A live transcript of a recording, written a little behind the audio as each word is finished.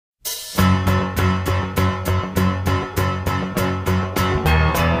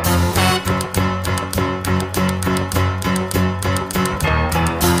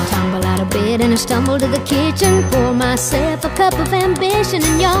get and I stumble to the kitchen, pour myself a cup of ambition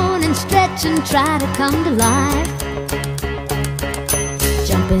and yawn and stretch and try to come to life.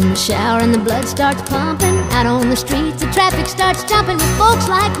 Jump in the shower and the blood starts pumping. Out on the streets the traffic starts jumping with folks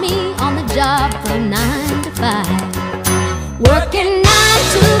like me on the job from 9 to 5. Working 9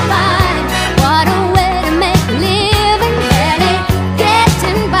 to 5, what a way to make a living. Barely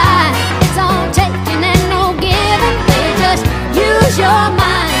getting by, it's all taking and no giving. They just use your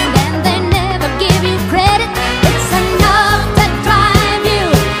mind and they never give you credit. It's enough to drive you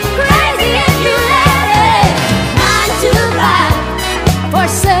crazy if you let it. 9 to 5 for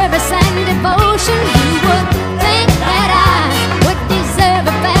service and devotion. You would think that I would deserve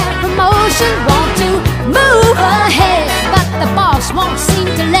a fair promotion. Want to move ahead, but the boss won't seem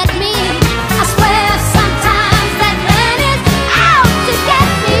to let me. I swear sometimes that man is out to get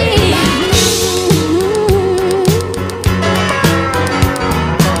me.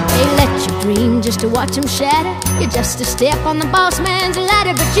 They let you dream just to watch him shatter. You're just a step on the boss man's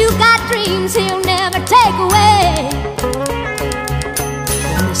ladder, but you got dreams he'll never take away.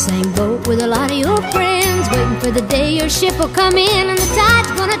 In the same boat with a lot of your friends, waiting for the day your ship will come in and the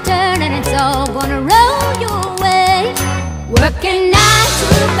tide's gonna turn and it's all gonna roll your way. Working 9